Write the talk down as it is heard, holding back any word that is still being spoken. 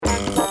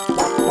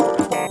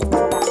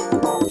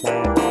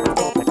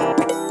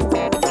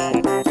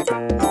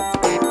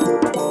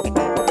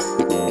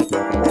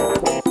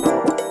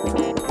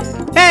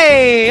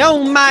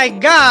Oh my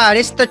God,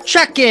 it's the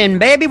check-in,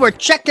 baby. We're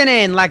checking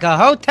in like a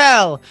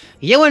hotel.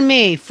 You and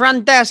me,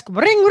 front desk,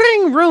 ring,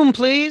 ring, room,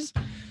 please.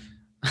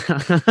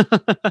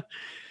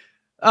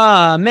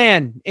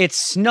 Man, it's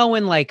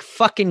snowing like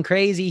fucking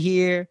crazy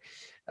here.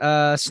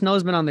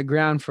 Snow's been on the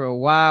ground for a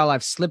while.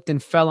 I've slipped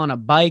and fell on a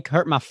bike,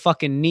 hurt my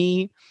fucking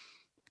knee.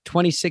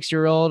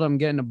 26-year-old, I'm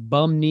getting a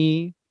bum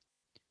knee.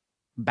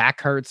 Back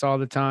hurts all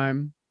the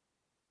time.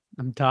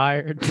 I'm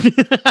tired.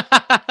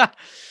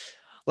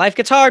 Life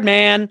gets hard,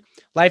 man.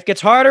 Life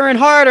gets harder and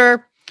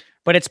harder,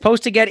 but it's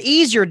supposed to get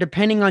easier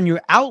depending on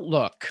your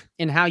outlook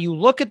and how you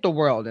look at the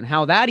world and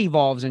how that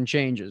evolves and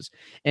changes.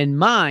 And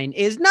mine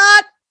is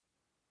not.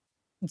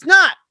 It's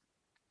not.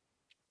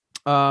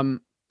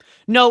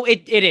 No,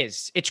 it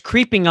is. It's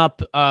creeping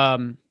up.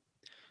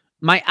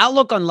 My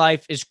outlook on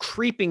life is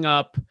creeping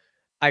up.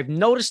 I've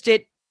noticed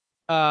it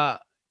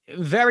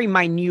very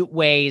minute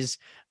ways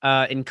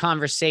in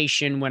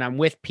conversation when I'm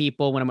with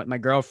people, when I'm with my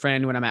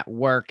girlfriend, when I'm at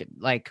work,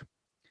 like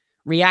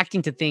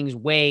reacting to things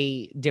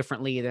way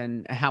differently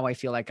than how I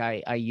feel like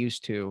I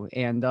used to.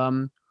 And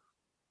I'm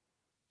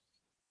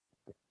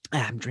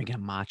drinking a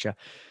matcha.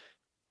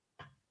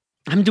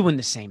 I'm doing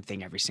the same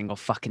thing every single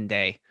fucking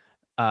day.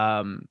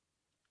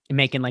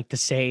 Making like the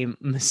same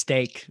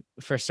mistake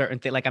for certain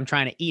things. Like I'm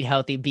trying to eat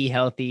healthy, be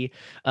healthy,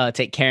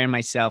 take care of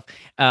myself.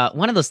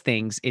 One of those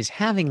things is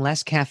having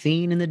less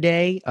caffeine in the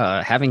day,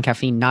 having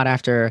caffeine not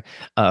after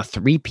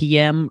 3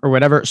 p.m. or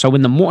whatever. So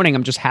in the morning,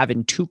 I'm just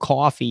having 2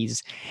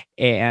 coffees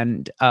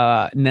and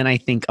then I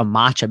think a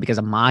matcha because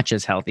a matcha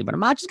is healthy, but a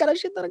matcha's got a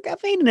shit ton of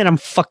caffeine and then I'm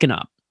fucking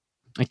up.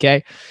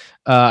 Okay.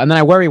 And then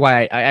I worry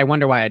why I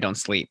wonder why I don't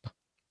sleep.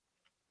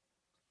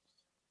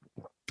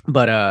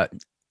 But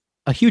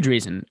a huge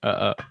reason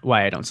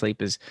why I don't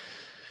sleep is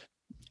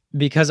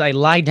because I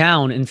lie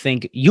down and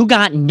think, you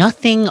got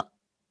nothing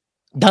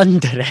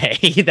done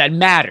today that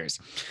matters.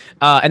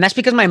 And that's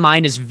because my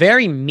mind is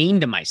very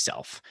mean to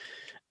myself.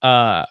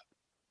 I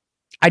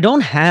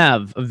don't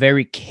have a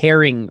very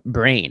caring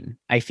brain,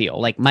 I feel.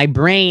 Like my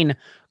brain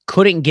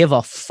couldn't give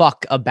a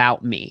fuck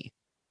about me.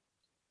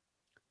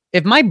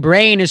 If my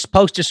brain is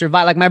supposed to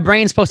survive, like my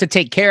brain's supposed to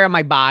take care of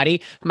my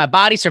body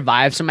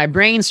survives, so my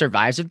brain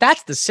survives. If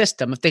that's the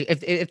system,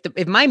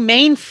 if my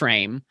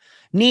mainframe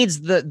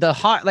needs the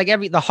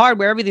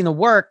hardware, everything to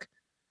work,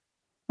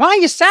 why are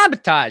you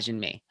sabotaging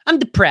me? I'm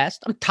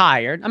depressed. I'm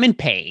tired. I'm in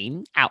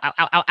pain. Ow, ow,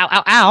 ow, ow, ow,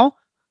 ow, ow.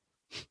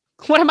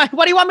 What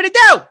do you want me to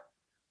do?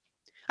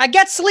 I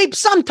get sleep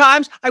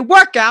sometimes. I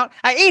work out.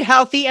 I eat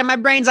healthy, and my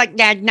brain's like,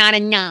 that's not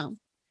enough.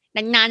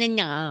 That's not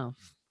enough.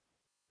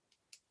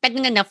 That's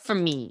not enough for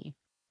me.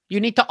 You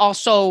need to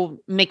also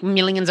make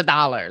millions of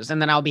dollars and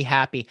then I'll be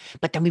happy.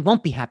 But then we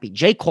won't be happy.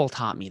 J. Cole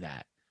taught me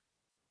that.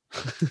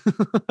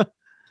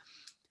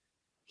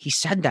 He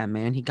said that,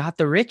 man. He got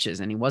the riches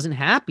and he wasn't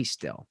happy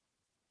still.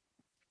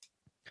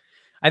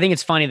 I think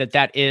it's funny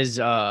that is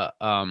a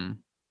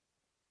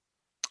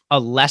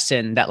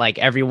lesson that like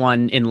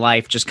everyone in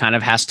life just kind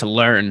of has to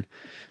learn,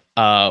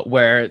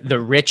 where the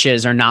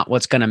riches are not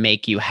what's going to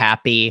make you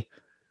happy.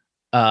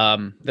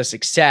 The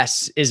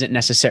success isn't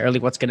necessarily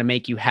what's going to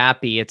make you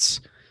happy.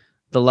 It's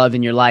the love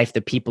in your life,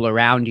 the people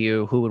around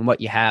you, who and what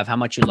you have, how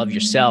much you love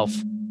yourself.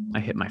 I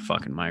hit my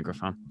fucking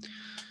microphone.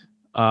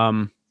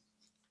 And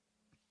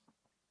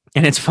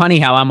it's funny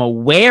how I'm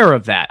aware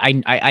of that.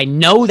 I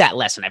know that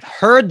lesson. I've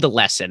heard the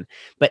lesson,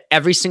 but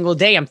every single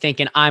day I'm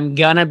thinking I'm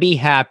gonna be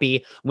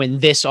happy when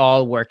this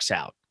all works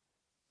out.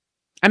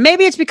 And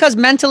maybe it's because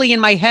mentally in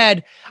my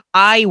head,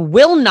 I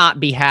will not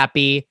be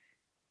happy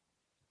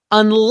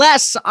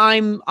unless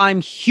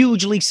I'm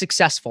hugely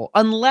successful,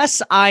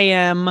 unless I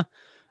am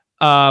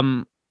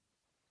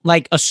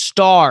like a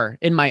star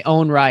in my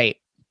own right,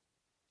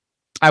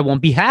 I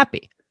won't be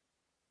happy.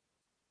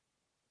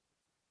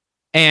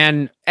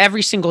 And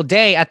every single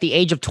day at the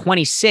age of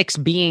 26,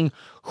 being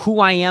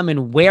who I am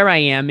and where I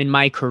am in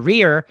my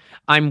career,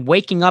 I'm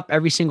waking up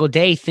every single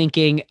day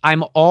thinking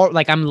I'm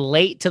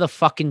late to the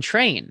fucking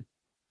train.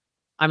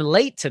 I'm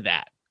late to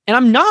that. And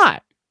I'm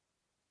not.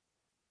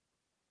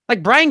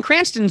 Like Bryan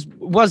Cranston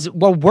was a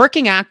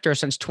working actor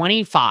since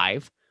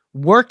 25,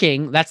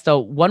 working. That's the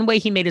one way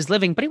he made his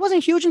living, but he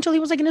wasn't huge until he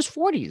was like in his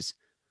 40s.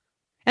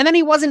 And then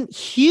he wasn't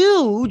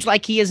huge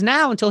like he is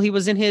now until he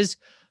was in his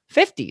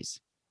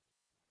 50s.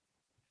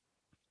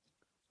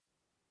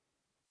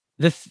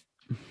 The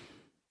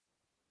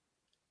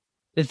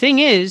thing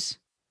is,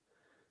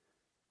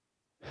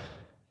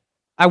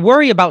 I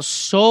worry about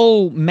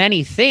so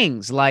many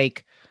things,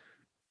 like,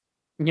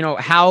 you know,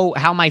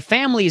 how my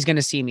family is going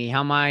to see me,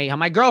 how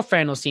my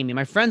girlfriend will see me,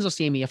 my friends will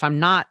see me. If I'm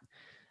not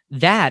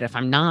if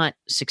I'm not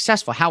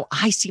successful, how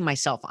I see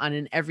myself on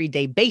an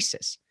everyday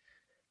basis.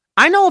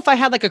 I know if I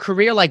had like a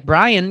career like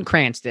Bryan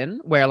Cranston,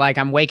 where like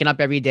I'm waking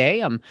up every day,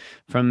 I'm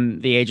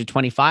from the age of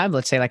 25,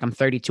 let's say like I'm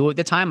 32 at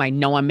the time. I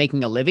know I'm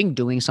making a living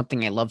doing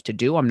something I love to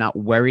do. I'm not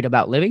worried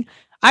about living.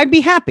 I'd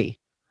be happy.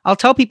 I'll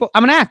tell people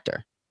I'm an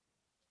actor.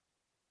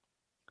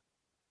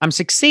 I'm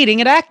succeeding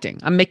at acting.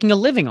 I'm making a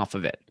living off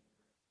of it.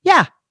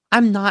 Yeah,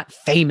 I'm not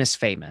famous,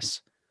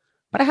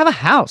 but I have a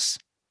house.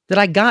 that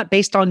I got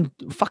based on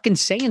fucking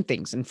saying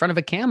things in front of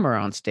a camera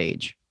on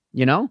stage,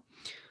 you know?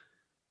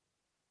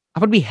 I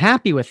would be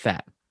happy with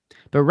that.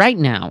 But right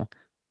now,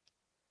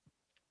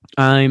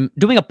 I'm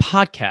doing a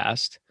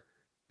podcast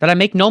that I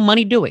make no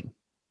money doing.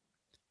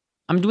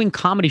 I'm doing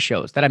comedy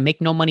shows that I make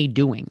no money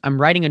doing.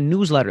 I'm writing a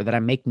newsletter that I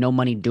make no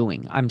money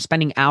doing. I'm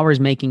spending hours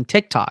making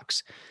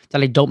TikToks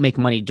that I don't make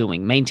money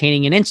doing,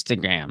 maintaining an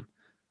Instagram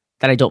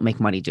that I don't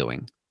make money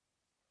doing.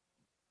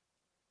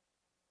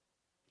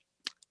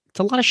 It's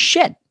a lot of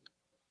shit.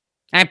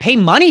 And I pay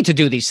money to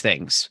do these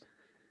things,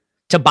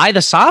 to buy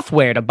the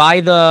software, to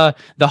buy the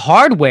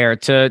hardware,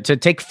 to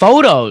take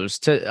photos,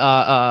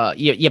 to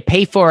you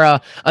pay for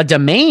a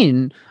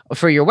domain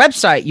for your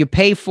website, you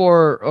pay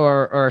for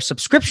or a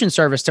subscription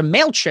service to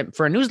MailChimp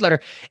for a newsletter.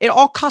 It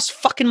all costs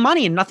fucking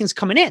money and nothing's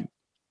coming in.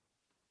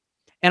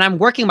 And I'm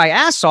working my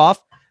ass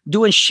off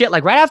doing shit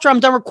like right after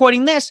I'm done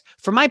recording this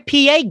for my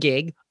PA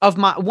gig of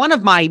one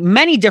of my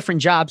many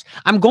different jobs.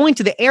 I'm going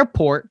to the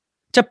airport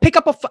to pick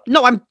up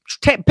I'm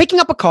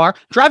picking up a car,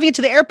 driving it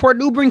to the airport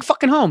and Ubering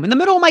fucking home in the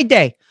middle of my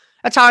day.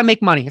 That's how I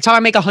make money. That's how I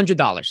make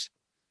 $100.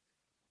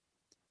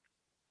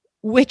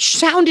 Which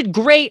sounded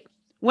great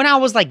when I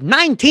was like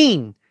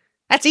 19.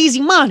 That's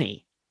easy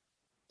money.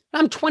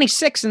 I'm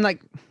 26 and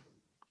like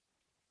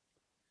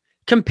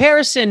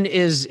comparison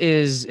is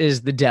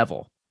the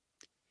devil.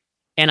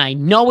 And I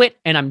know it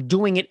and I'm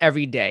doing it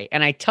every day.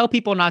 And I tell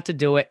people not to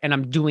do it and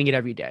I'm doing it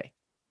every day.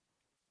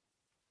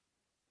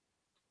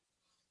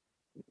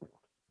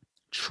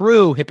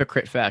 True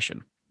hypocrite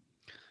fashion.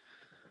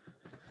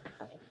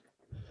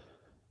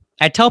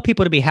 I tell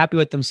people to be happy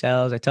with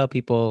themselves. I tell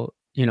people,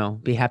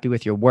 be happy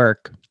with your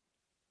work.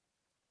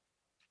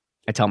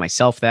 I tell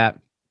myself that.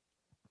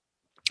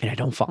 And I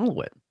don't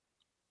follow it.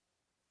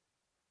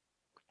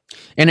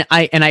 And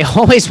I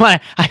always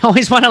want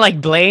to like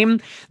blame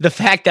the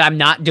fact that I'm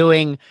not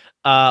doing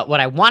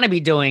what I want to be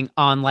doing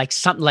on like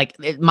something like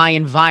my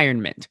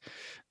environment.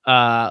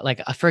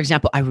 For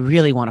example, I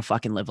really want to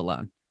fucking live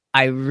alone.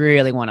 I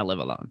really want to live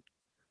alone.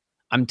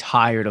 I'm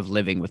tired of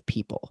living with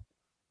people.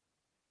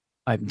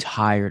 I'm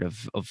tired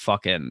of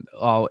fucking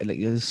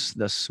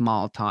the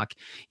small talk.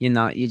 You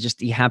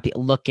happy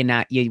looking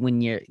at you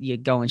when you're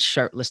going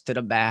shirtless to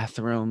the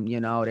bathroom.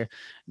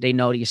 They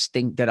know you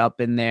stinked it up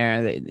in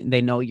there.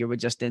 They know you were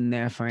just in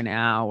there for an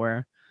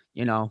hour.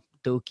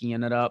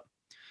 Dookie it up.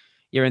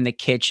 You're in the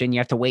kitchen. You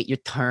have to wait your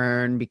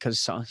turn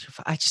because I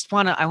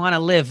want to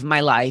live my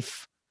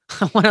life.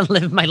 I want to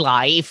live my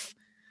life.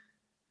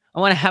 I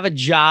want to have a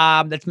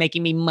job that's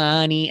making me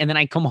money, and then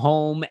I come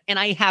home and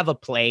I have a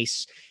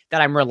place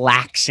that I'm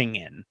relaxing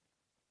in.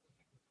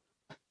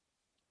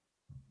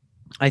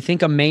 I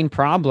think a main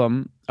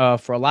problem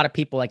for a lot of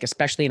people, like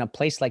especially in a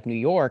place like New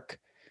York,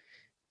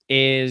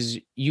 is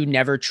you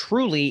never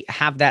truly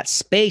have that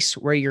space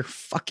where you're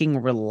fucking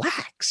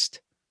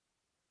relaxed,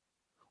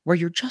 where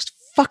you're just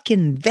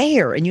fucking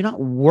there and you're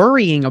not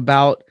worrying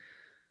about,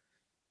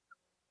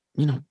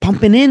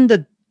 bumping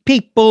into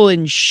people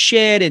and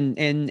shit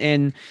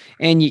and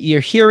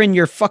you're hearing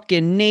your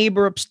fucking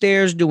neighbor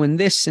upstairs doing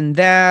this and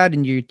that,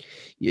 and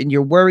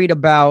you're worried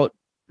about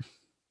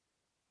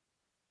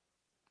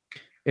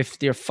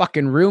if your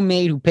fucking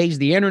roommate who paid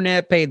the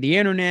internet,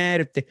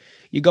 if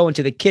you go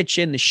into the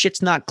kitchen, the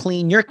shit's not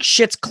clean, your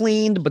shit's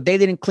cleaned, but they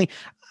didn't clean.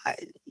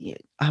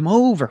 I'm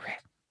over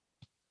it.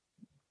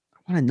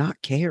 I want to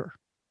not care.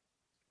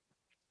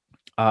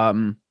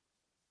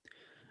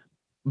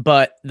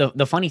 But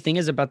the funny thing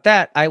is about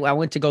that, I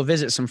went to go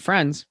visit some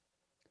friends.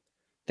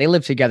 They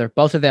live together.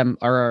 Both of them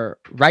are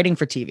writing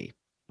for TV.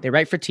 They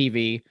write for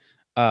TV.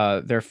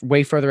 They're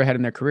way further ahead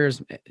in their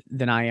careers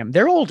than I am.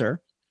 They're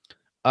older.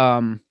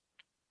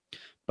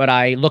 But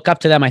I look up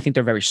to them. I think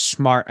they're very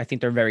smart. I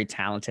think they're very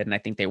talented. And I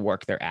think they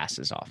work their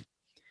asses off.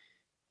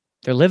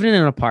 They're living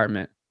in an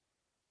apartment.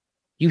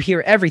 You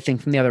hear everything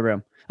from the other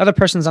room. Other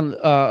person's on,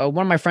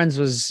 one of my friends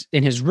was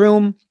in his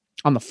room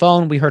on the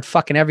phone. We heard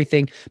fucking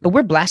everything, but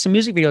we're blasting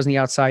music videos on the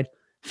outside.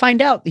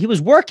 Find out he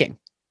was working.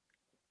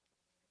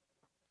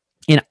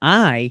 And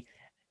I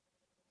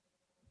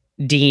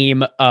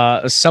deem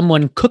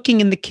someone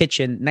cooking in the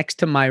kitchen next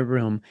to my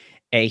room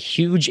a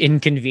huge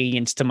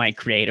inconvenience to my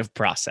creative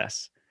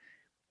process.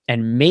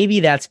 And maybe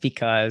that's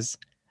because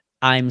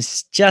I'm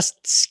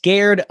just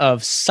scared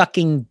of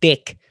sucking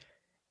dick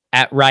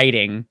at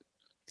writing,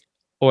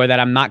 or that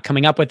I'm not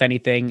coming up with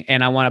anything,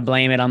 and I want to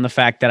blame it on the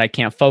fact that I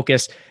can't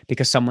focus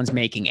because someone's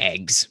making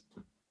eggs.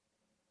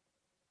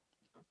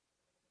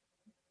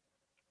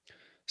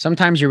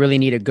 Sometimes you really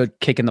need a good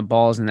kick in the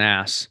balls and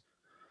ass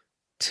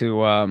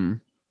to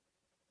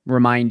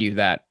remind you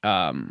that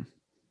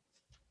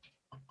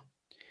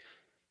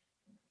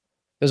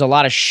there's a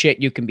lot of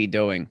shit you can be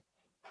doing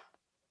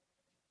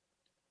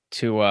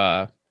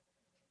to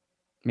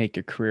make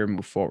your career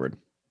move forward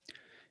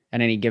at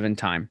any given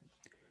time.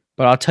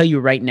 But I'll tell you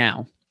right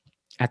now,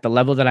 at the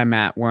level that I'm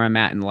at, where I'm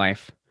at in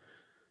life,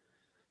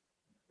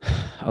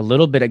 a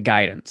little bit of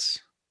guidance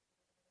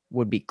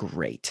would be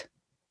great.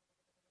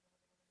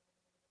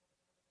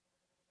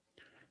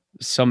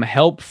 Some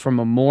help from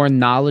a more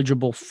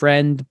knowledgeable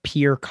friend,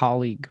 peer,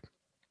 colleague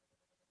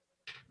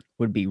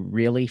would be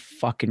really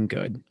fucking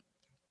good.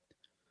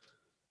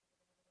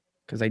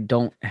 Because I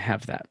don't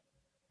have that.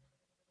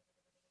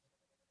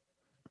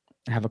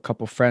 I have a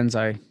couple friends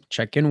I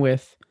check in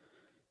with,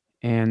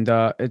 and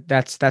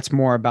that's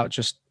more about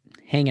just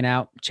hanging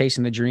out,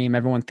 chasing the dream.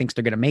 Everyone thinks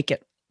they're gonna make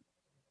it.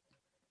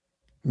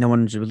 No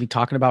one's really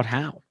talking about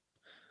how.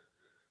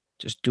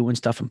 Just doing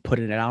stuff and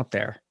putting it out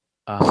there.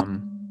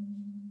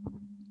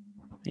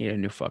 Need a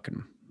new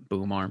fucking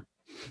boom arm.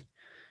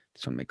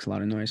 This one makes a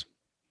lot of noise.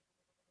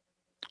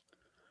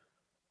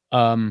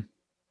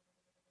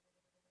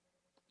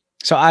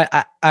 So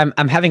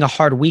I'm having a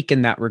hard week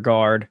in that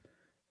regard,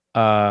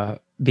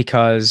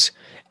 because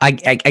I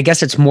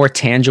guess it's more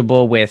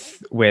tangible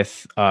with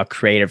a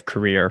creative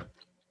career.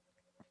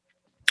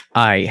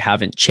 I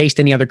haven't chased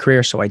any other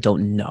career, so I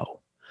don't know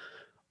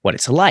what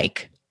it's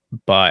like.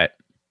 But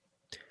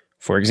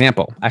for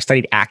example, I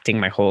studied acting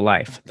my whole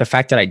life. The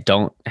fact that I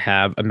don't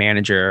have a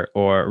manager,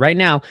 or right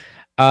now,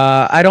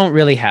 I don't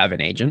really have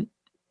an agent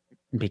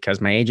because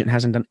my agent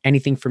hasn't done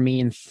anything for me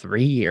in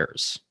 3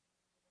 years.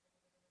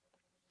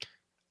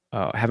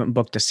 I haven't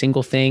booked a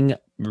single thing,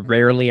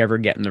 rarely ever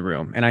get in the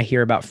room. And I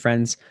hear about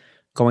friends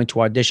going to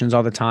auditions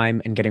all the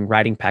time and getting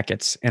writing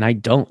packets, and I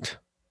don't.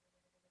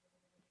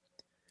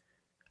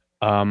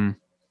 And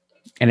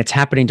it's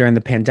happening during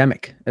the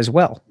pandemic as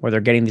well, where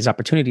they're getting these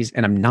opportunities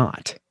and I'm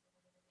not.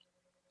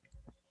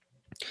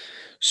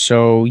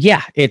 So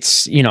yeah,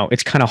 it's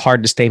kind of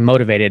hard to stay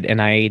motivated.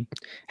 And I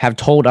have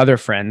told other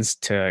friends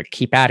to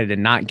keep at it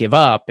and not give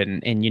up.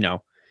 And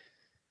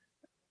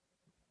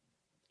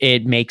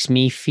it makes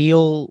me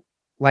feel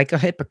like a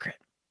hypocrite.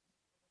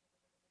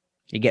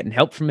 You're getting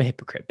help from a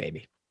hypocrite,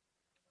 baby.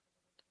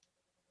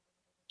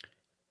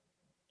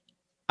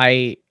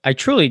 I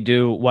truly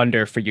do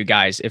wonder for you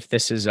guys if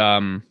this is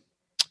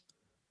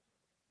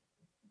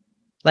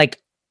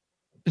like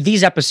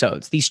these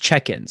episodes, these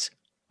check-ins,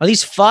 are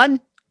these fun?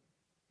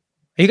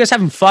 Are you guys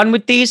having fun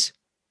with these?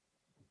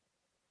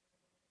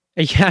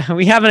 Yeah, are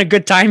we having a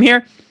good time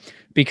here?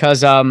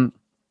 Because I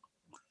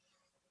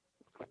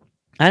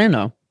don't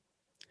know.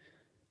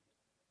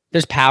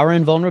 There's power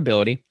in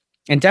vulnerability,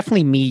 and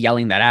definitely me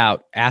yelling that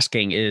out,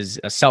 asking is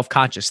a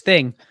self-conscious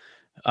thing.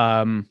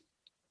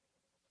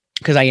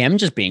 Because I am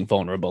just being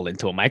vulnerable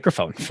into a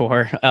microphone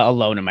for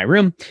alone in my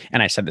room.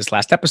 And I said this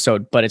last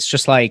episode, but it's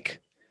just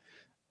like,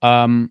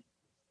 trying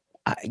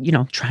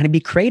to be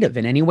creative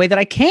in any way that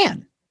I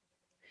can.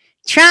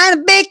 Trying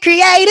to be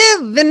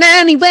creative in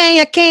any way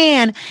I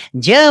can.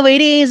 Joe,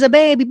 it is a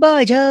baby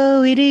boy.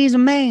 Joe, it is a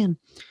man.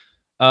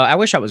 I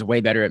wish I was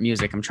way better at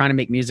music. I'm trying to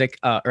make music.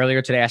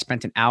 Earlier today, I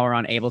spent an hour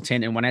on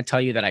Ableton. And when I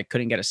tell you that I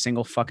couldn't get a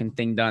single fucking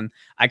thing done,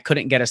 I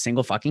couldn't get a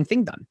single fucking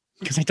thing done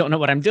because I don't know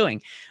what I'm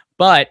doing.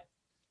 But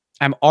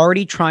I'm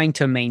already trying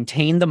to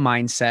maintain the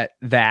mindset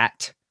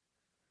that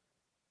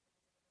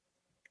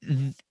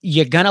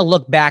you're going to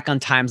look back on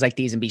times like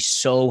these and be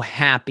so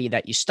happy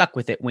that you stuck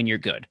with it when you're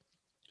good.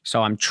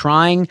 So I'm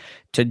trying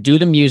to do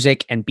the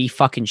music and be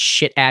fucking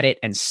shit at it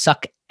and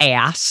suck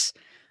ass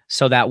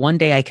so that one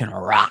day I can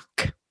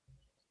rock.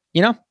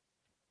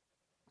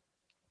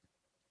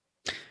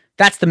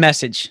 That's the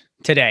message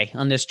today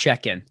on this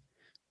check-in.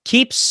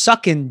 Keep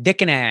sucking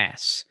dick and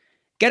ass.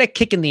 Get a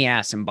kick in the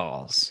ass and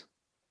balls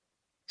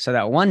so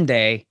that one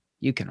day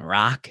you can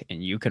rock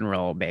and you can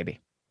roll, baby.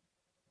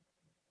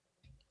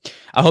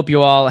 I hope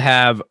you all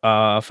have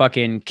a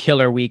fucking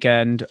killer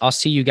weekend. I'll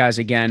see you guys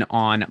again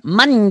on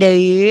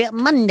Monday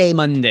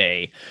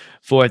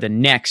for the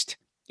next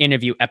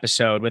interview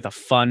episode with a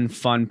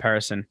fun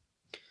person.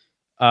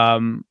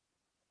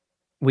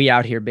 We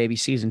out here, baby.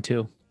 Season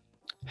 2.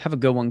 Have a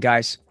good one,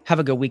 guys. Have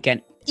a good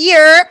weekend.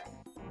 Yeah.